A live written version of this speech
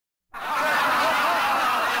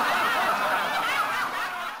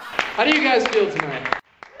How do you guys feel tonight?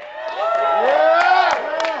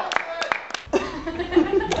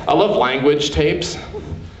 I love language tapes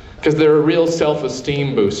because they're a real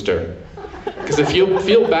self-esteem booster. Because if you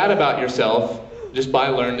feel bad about yourself, just buy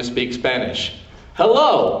Learn to Speak Spanish.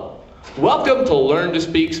 Hello! Welcome to Learn to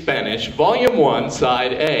Speak Spanish, Volume 1,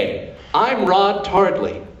 Side A. I'm Rod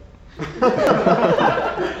Tardley.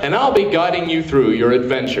 And I'll be guiding you through your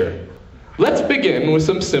adventure. Let's begin with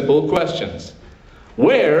some simple questions.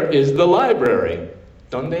 Where is the library?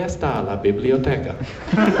 ¿Dónde está la biblioteca?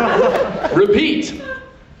 Repeat.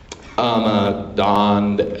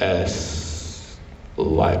 ¿Dónde es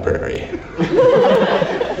library?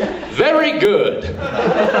 Very good.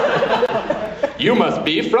 You must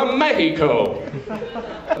be from Mexico.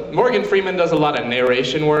 Morgan Freeman does a lot of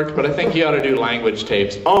narration work, but I think he ought to do language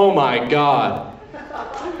tapes. Oh my God.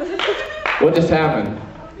 What just happened?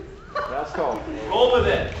 That's all. Roll with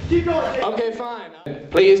it. Keep going. Okay, fine.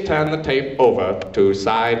 Please turn the tape over to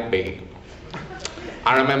side B.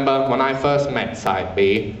 I remember when I first met side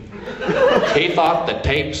B, he thought the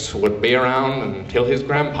tapes would be around until his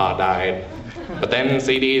grandpa died. But then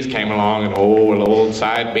CDs came along and old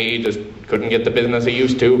side B just couldn't get the business he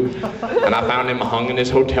used to. And I found him hung in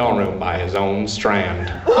his hotel room by his own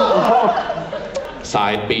strand.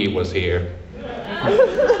 Side B was here.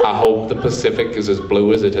 I hope the Pacific is as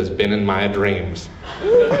blue as it has been in my dreams.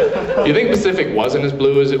 You think Pacific wasn't as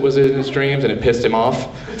blue as it was in his dreams and it pissed him off?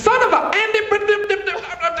 Son of a...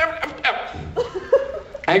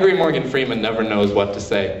 Angry Morgan Freeman never knows what to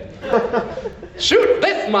say. Shoot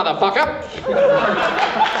this motherfucker!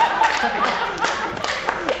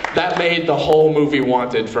 That made the whole movie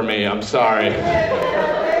Wanted for me, I'm sorry.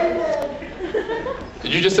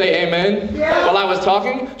 Did you just say amen? Yeah. While I was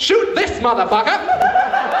talking? Shoot this motherfucker!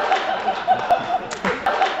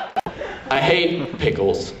 I hate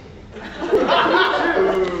pickles.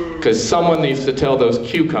 Because someone needs to tell those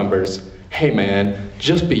cucumbers, hey man,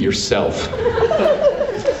 just be yourself.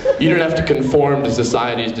 You don't have to conform to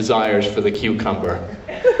society's desires for the cucumber.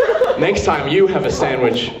 Next time you have a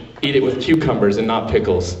sandwich, eat it with cucumbers and not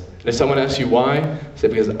pickles. And if someone asks you why, say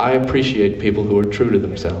because I appreciate people who are true to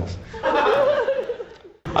themselves.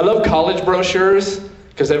 I love college brochures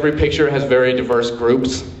because every picture has very diverse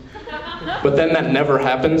groups. But then that never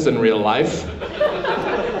happens in real life.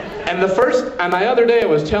 And the other day I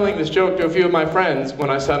was telling this joke to a few of my friends when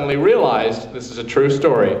I suddenly realized, this is a true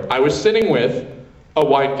story. I was sitting with a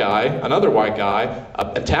white guy, another white guy,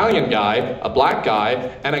 an Italian guy, a black guy,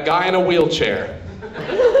 and a guy in a wheelchair.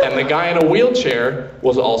 And the guy in a wheelchair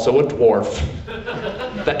was also a dwarf.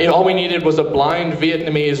 All we needed was a blind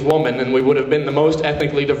Vietnamese woman and we would have been the most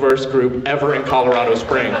ethnically diverse group ever in Colorado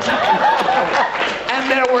Springs. And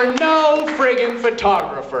there were no friggin'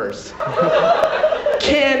 photographers.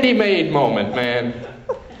 Candy-made moment, man.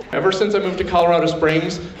 Ever since I moved to Colorado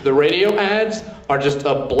Springs, the radio ads are just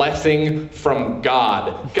a blessing from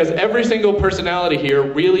God. Because every single personality here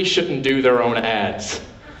really shouldn't do their own ads,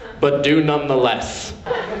 but do nonetheless.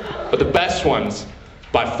 But the best ones,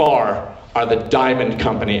 by far, are the Diamond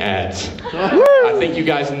Company ads. I think you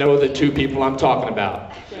guys know the two people I'm talking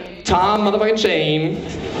about. Tom motherfucking Shane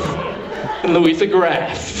and Louisa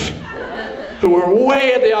Graff, who are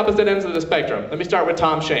way at the opposite ends of the spectrum. Let me start with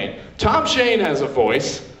Tom Shane. Tom Shane has a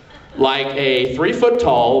voice like a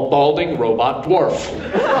 3-foot-tall, balding robot dwarf.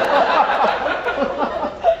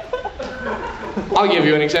 I'll give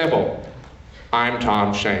you an example. I'm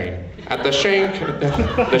Tom Shane. At the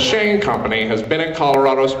Shane Company has been in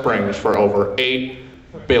Colorado Springs for over 8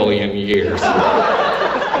 billion years.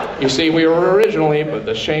 You see, we were originally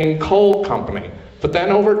the Shane Coal Company, but then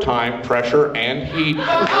over time, pressure and heat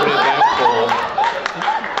converted that coal.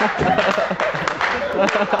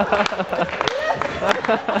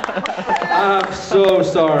 I'm so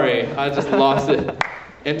sorry, I just lost it.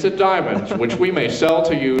 Into diamonds, which we may sell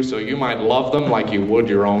to you so you might love them like you would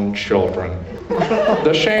your own children.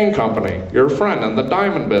 The Shane Company, your friend in the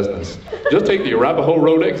diamond business. Just take the Arapahoe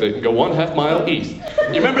Road exit and go 1/2 mile east.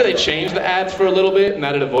 You remember they changed the ads for a little bit and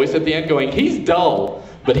added a voice at the end going, he's dull,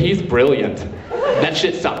 but he's brilliant. That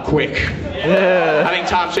shit stopped quick. Yeah. I think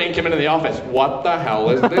Tom Shane came into the office, what the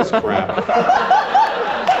hell is this crap?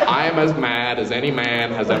 I am as mad as any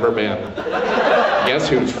man has ever been. Guess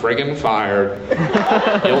who's friggin' fired?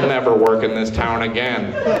 You'll never work in this town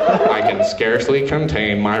again. I can scarcely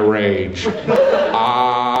contain my rage.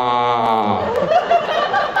 Ah.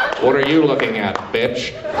 What are you looking at,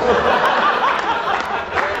 bitch?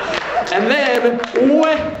 And then,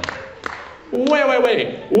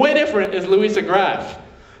 way different is Louisa Graff,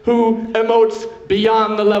 who emotes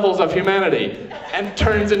beyond the levels of humanity and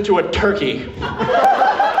turns into a turkey.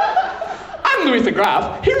 I'm I'm Louisa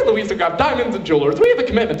Graff. Here at Louisa Graff Diamonds and Jewelers, we have a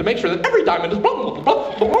commitment to make sure that every diamond is blah, blah, blah,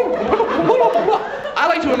 blah, blah, blah, blah, blah. I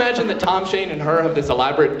like to imagine that Tom Shane and her have this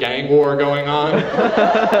elaborate gang war going on,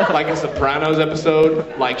 like a Sopranos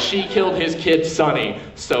episode. Like, she killed his kid Sonny,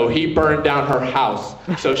 so he burned down her house.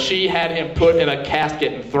 So she had him put in a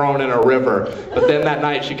casket and thrown in a river. But then that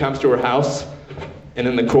night she comes to her house, and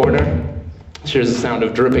in the corner, she hears the sound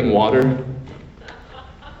of dripping water.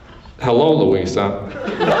 Hello, Louisa.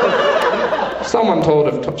 Someone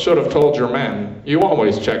should have told your men, you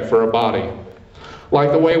always check for a body.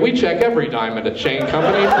 Like the way we check every diamond at Shane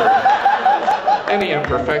Company for any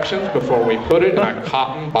imperfections before we put it in a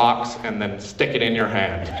cotton box and then stick it in your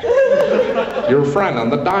hand. Your friend in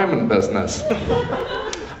the diamond business.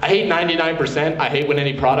 I hate 99%. I hate when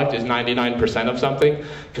any product is 99% of something,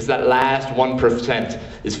 because that last 1%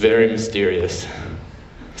 is very mysterious.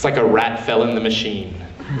 It's like a rat fell in the machine,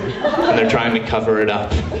 and they're trying to cover it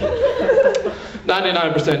up.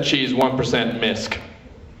 99% cheese, 1% misc.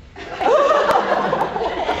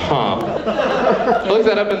 Huh. I looked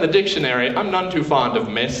that up in the dictionary. I'm none too fond of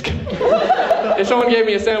misc. If someone gave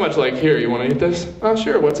me a sandwich like, here, you want to eat this? Oh,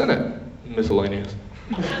 sure, what's in it? Miscellaneous.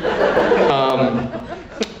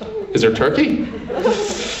 Is there turkey?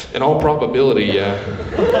 In all probability, yeah.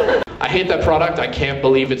 I hate that product. I can't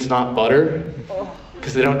believe it's not butter,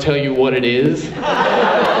 because they don't tell you what it is.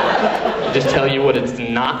 They just tell you what it's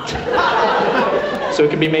not. So it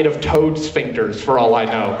could be made of toad sphincters, for all I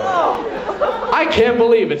know. I can't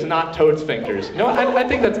believe it's not toad sphincters. You know, I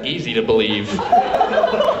think that's easy to believe.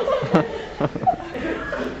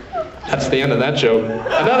 That's the end of that joke.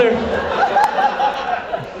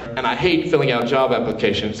 And I hate filling out job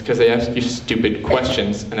applications because they ask you stupid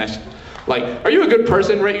questions and ask, like, are you a good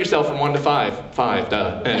person? Rate yourself from 1 to 5. 5,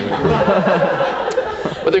 duh. Anyway.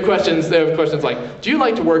 But they have questions like, do you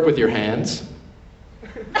like to work with your hands?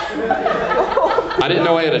 I didn't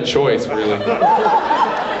know I had a choice, really.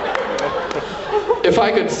 If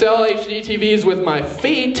I could sell HD TVs with my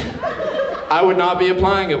feet, I would not be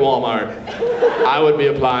applying at Walmart. I would be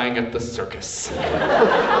applying at the circus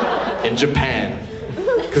in Japan.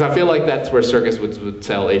 Because I feel like that's where circus would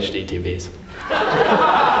sell HD TVs.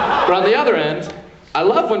 But on the other end, I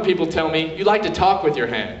love when people tell me, you like to talk with your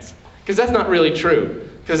hands. Because that's not really true.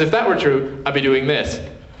 Because if that were true, I'd be doing this.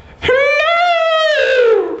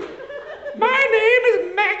 Hello! My name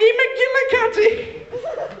is Maggie McGillicuddy.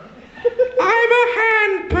 I'm a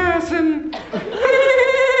hand person.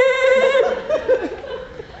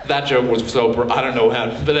 That joke was so, I don't know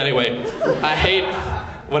how, but anyway. I hate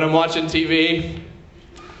when I'm watching TV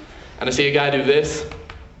and I see a guy do this.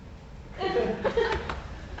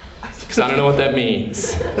 Because I don't know what that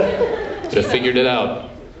means. But I figured it out.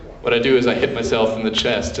 What I do is I hit myself in the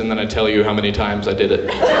chest and then I tell you how many times I did it.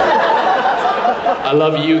 I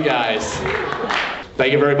love you guys.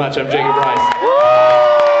 Thank you very much. I'm Jacob Rice.